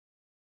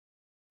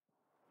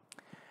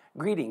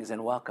Greetings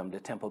and welcome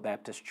to Temple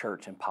Baptist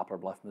Church in Poplar,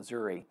 Bluff,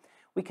 Missouri.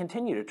 We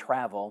continue to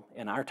travel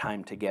in our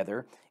time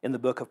together in the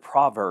book of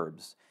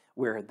Proverbs.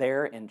 We're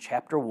there in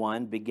chapter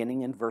 1,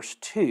 beginning in verse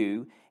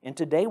 2, and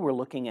today we're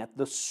looking at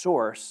the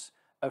source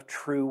of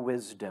true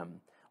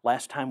wisdom.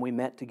 Last time we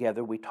met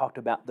together, we talked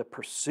about the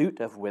pursuit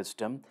of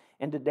wisdom,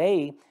 and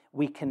today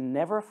we can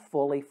never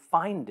fully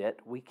find it.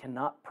 We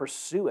cannot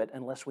pursue it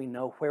unless we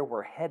know where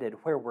we're headed,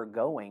 where we're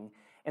going,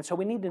 and so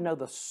we need to know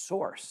the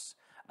source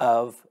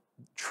of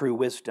true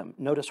wisdom.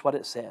 Notice what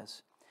it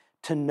says.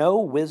 To know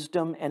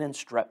wisdom and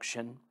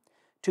instruction,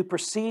 to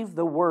perceive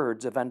the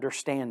words of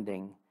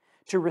understanding,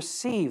 to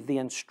receive the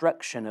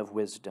instruction of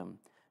wisdom,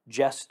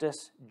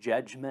 justice,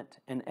 judgment,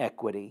 and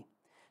equity,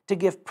 to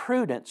give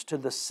prudence to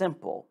the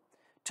simple,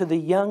 to the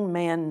young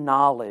man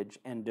knowledge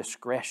and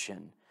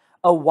discretion.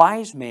 A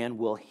wise man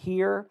will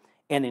hear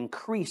and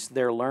increase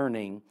their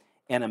learning,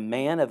 and a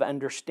man of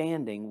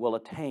understanding will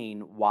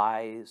attain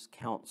wise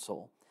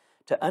counsel.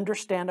 To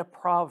understand a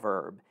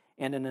proverb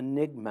and an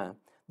enigma,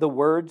 the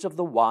words of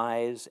the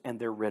wise and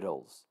their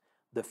riddles.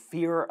 The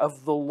fear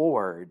of the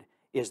Lord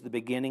is the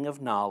beginning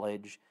of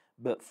knowledge,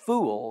 but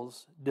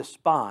fools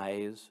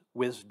despise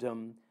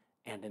wisdom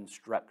and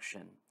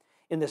instruction.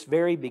 In this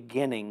very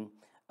beginning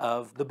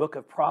of the book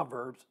of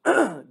Proverbs,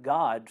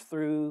 God,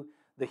 through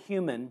the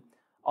human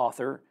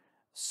author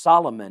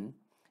Solomon,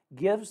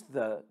 gives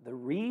the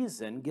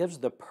reason, gives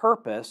the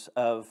purpose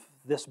of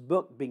this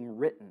book being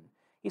written.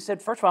 He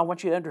said, first of all, I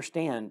want you to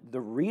understand the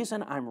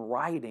reason I'm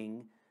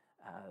writing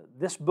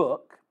this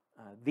book,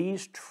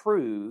 these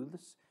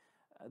truths,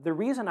 the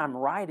reason I'm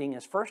writing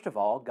is, first of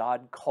all,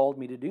 God called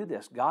me to do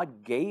this.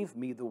 God gave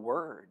me the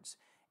words,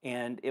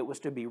 and it was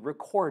to be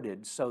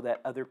recorded so that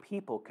other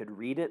people could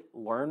read it,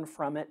 learn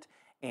from it,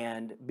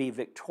 and be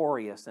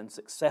victorious and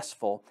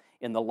successful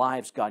in the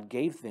lives God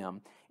gave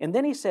them. And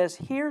then he says,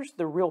 here's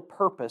the real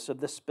purpose of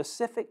the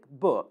specific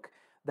book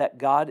that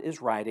God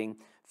is writing.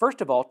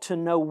 First of all, to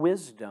know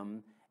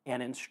wisdom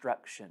and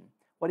instruction.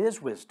 What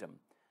is wisdom?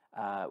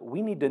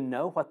 We need to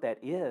know what that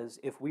is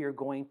if we are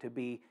going to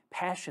be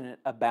passionate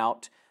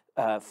about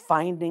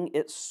finding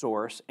its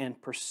source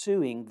and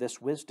pursuing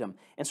this wisdom.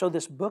 And so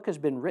this book has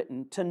been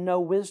written to know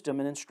wisdom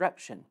and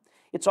instruction.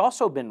 It's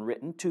also been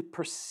written to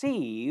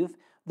perceive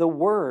the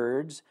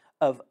words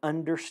of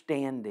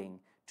understanding,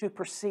 to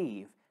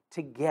perceive,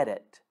 to get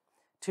it,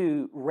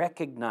 to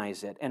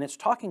recognize it. And it's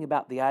talking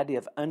about the idea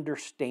of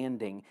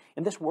understanding.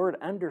 And this word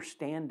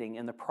understanding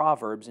in the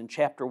Proverbs in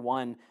chapter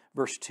 1,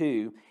 verse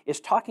 2,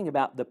 is talking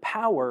about the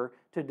power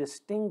to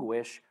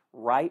distinguish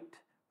right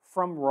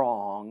from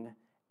wrong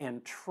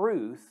and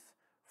truth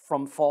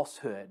from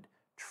falsehood,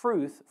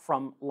 truth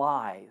from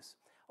lies.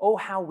 Oh,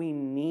 how we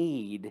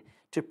need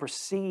to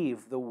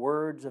perceive the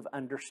words of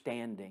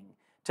understanding,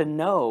 to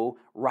know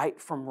right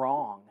from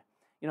wrong.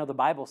 You know, the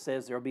Bible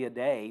says there will be a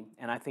day,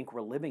 and I think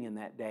we're living in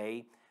that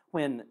day,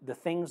 when the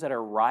things that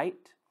are right,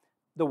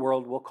 the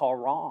world will call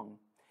wrong.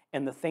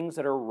 And the things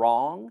that are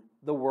wrong,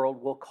 the world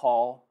will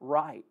call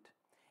right.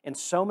 And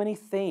so many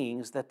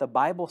things that the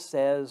Bible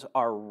says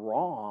are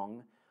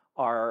wrong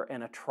are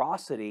an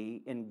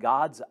atrocity in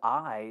God's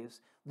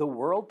eyes. The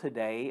world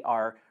today,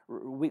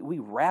 we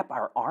wrap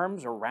our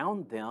arms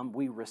around them,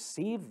 we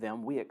receive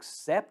them, we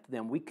accept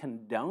them, we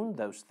condone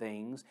those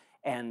things,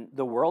 and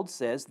the world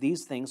says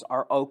these things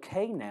are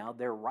okay now,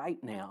 they're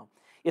right now.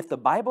 If the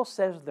Bible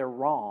says they're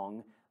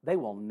wrong, they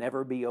will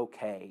never be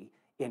okay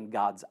in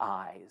God's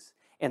eyes.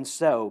 And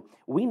so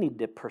we need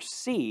to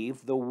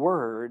perceive the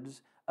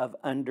words of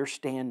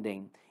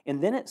understanding.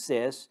 And then it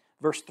says,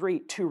 verse 3,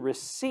 to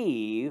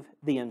receive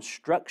the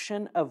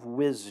instruction of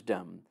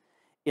wisdom,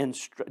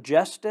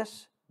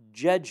 justice,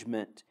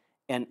 judgment,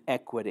 and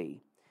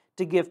equity,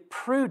 to give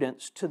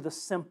prudence to the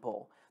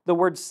simple. The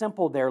word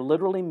simple there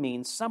literally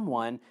means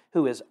someone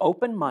who is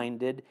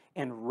open-minded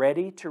and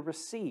ready to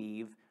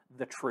receive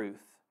the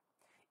truth.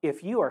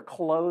 If you are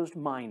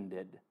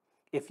closed-minded,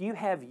 if you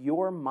have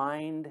your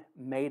mind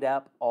made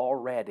up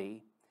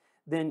already,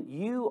 then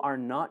you are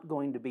not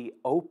going to be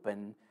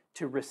open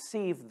to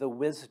receive the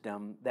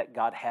wisdom that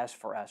God has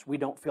for us. We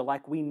don't feel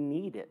like we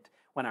need it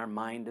when our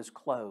mind is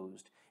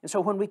closed. And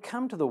so when we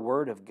come to the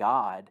Word of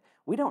God,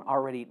 we don't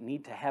already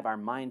need to have our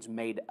minds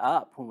made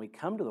up when we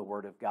come to the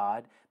Word of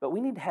God, but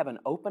we need to have an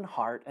open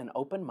heart, an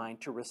open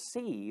mind to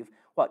receive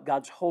what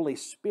God's Holy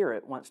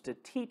Spirit wants to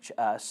teach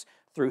us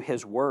through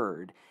His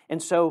Word.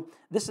 And so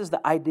this is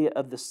the idea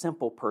of the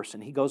simple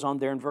person. He goes on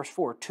there in verse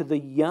 4, to the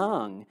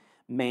young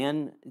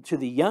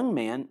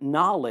man,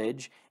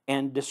 knowledge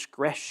and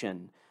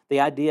discretion. The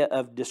idea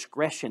of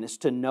discretion is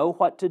to know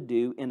what to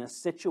do in a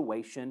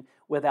situation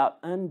without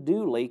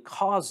unduly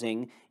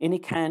causing any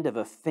kind of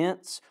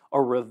offense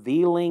or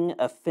revealing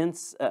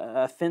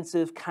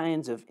offensive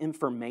kinds of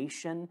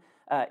information.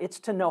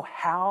 It's to know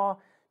how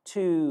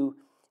to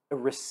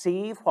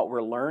receive what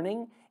we're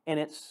learning, and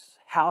it's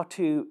how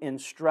to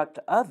instruct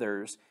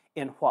others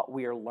in what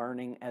we are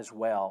learning as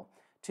well.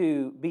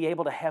 To be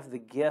able to have the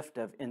gift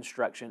of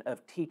instruction,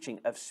 of teaching,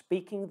 of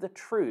speaking the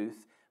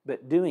truth,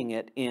 but doing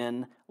it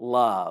in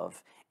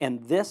love.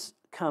 And this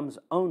comes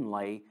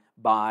only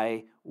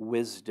by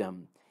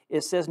wisdom.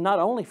 It says not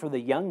only for the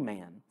young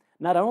man,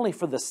 not only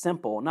for the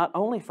simple, not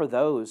only for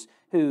those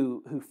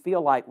who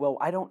feel like, well,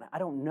 I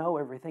don't know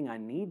everything I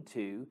need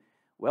to.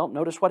 Well,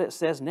 notice what it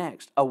says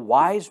next. A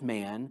wise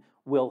man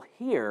will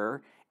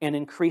hear and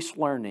increase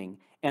learning,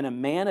 and a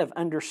man of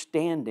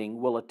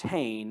understanding will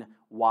attain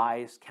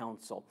wise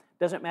counsel.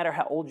 Doesn't matter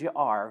how old you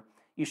are,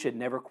 you should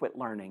never quit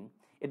learning.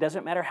 It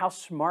doesn't matter how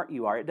smart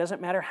you are. It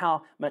doesn't matter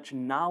how much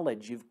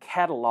knowledge you've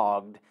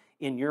cataloged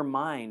in your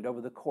mind over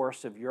the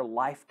course of your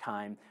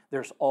lifetime.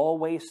 There's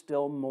always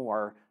still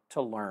more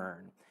to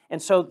learn.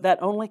 And so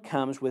that only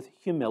comes with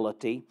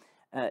humility.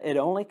 It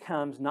only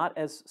comes not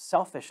as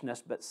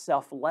selfishness, but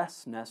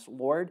selflessness.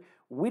 Lord,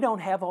 we don't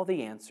have all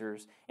the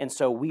answers, and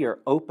so we are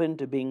open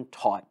to being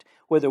taught.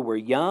 Whether we're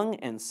young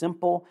and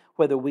simple,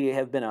 whether we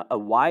have been a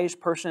wise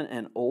person,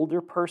 an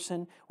older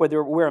person,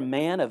 whether we're a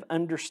man of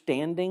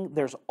understanding,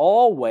 there's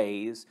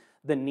always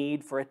the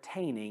need for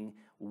attaining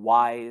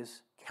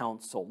wise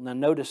counsel. Now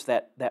notice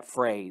that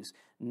phrase,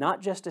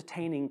 not just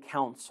attaining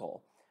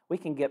counsel. We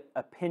can get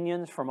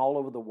opinions from all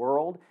over the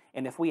world,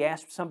 and if we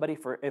ask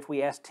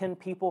 10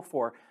 people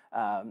for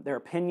their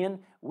opinion,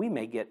 we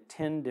may get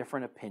 10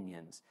 different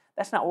opinions.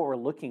 That's not what we're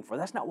looking for.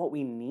 That's not what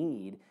we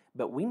need,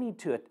 but we need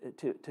to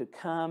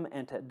come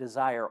and to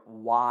desire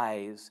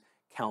wise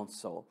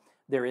counsel.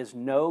 There is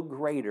no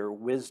greater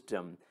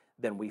wisdom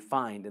than we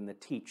find in the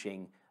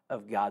teaching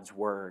of God's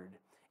Word.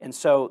 And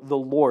so the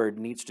Lord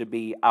needs to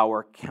be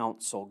our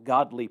counsel.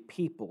 Godly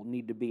people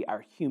need to be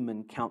our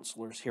human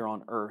counselors here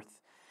on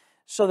earth,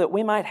 so that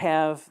we might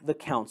have the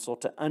counsel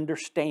to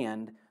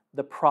understand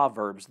the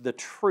Proverbs, the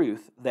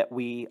truth that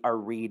we are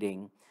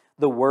reading,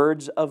 the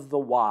words of the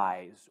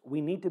wise. We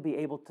need to be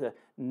able to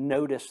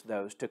notice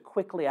those, to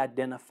quickly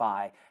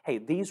identify, hey,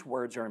 these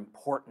words are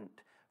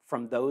important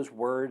from those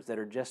words that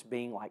are just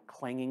being like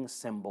clanging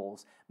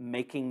cymbals,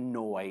 making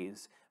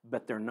noise,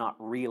 but they're not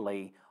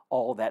really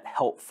all that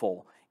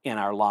helpful in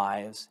our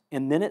lives.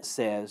 And then it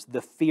says,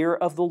 the fear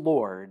of the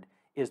Lord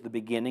is the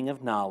beginning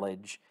of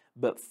knowledge,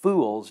 but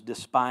fools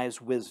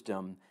despise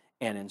wisdom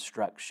and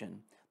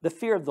instruction. The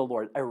fear of the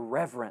Lord, a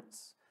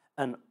reverence,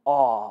 an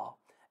awe,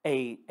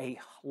 a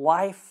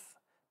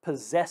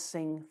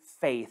life-possessing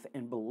faith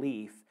and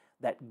belief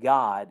that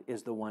God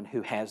is the one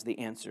who has the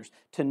answers.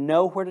 To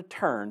know where to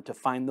turn to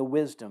find the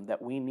wisdom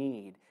that we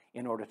need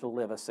in order to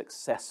live a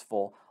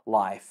successful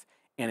life,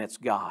 and it's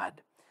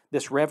God.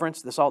 This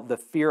reverence,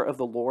 the fear of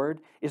the Lord,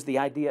 is the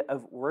idea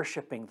of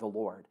worshiping the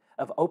Lord,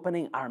 of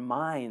opening our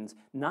minds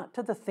not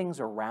to the things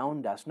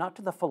around us, not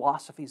to the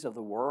philosophies of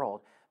the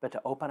world, but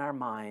to open our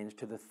minds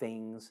to the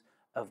things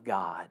of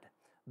God,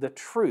 the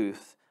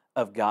truth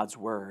of God's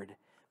Word.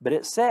 But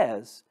it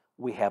says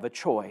we have a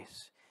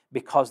choice,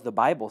 because the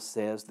Bible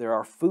says there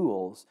are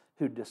fools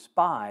who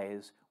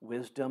despise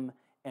wisdom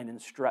and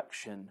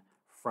instruction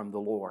from the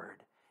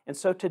Lord. And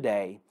so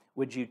today,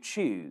 would you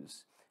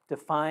choose to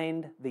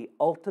find the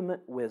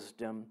ultimate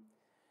wisdom,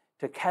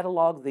 to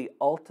catalog the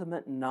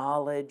ultimate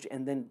knowledge,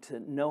 and then to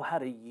know how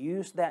to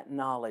use that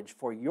knowledge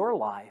for your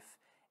life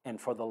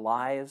and for the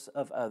lives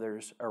of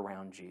others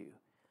around you?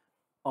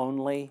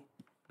 Only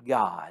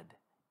God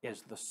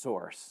is the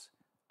source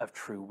of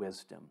true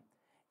wisdom.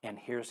 And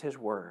here's His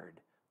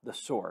Word, the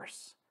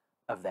source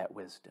of that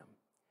wisdom.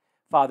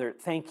 Father,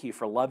 thank you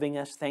for loving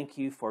us. Thank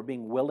you for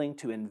being willing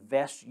to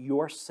invest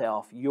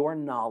yourself, your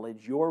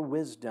knowledge, your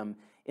wisdom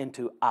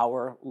into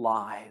our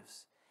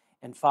lives.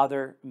 And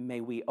Father,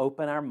 may we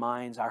open our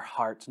minds, our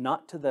hearts,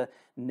 not to the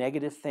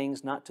negative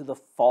things, not to the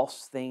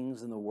false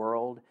things in the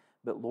world,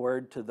 but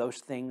Lord, to those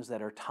things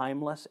that are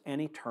timeless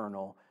and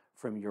eternal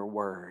from your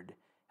Word.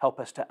 Help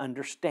us to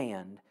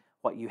understand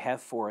what you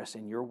have for us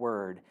in your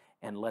Word,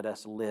 and let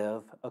us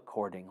live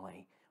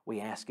accordingly. We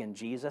ask in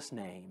Jesus'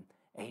 name,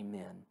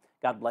 amen.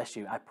 God bless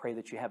you. I pray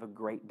that you have a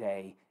great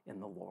day in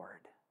the Lord.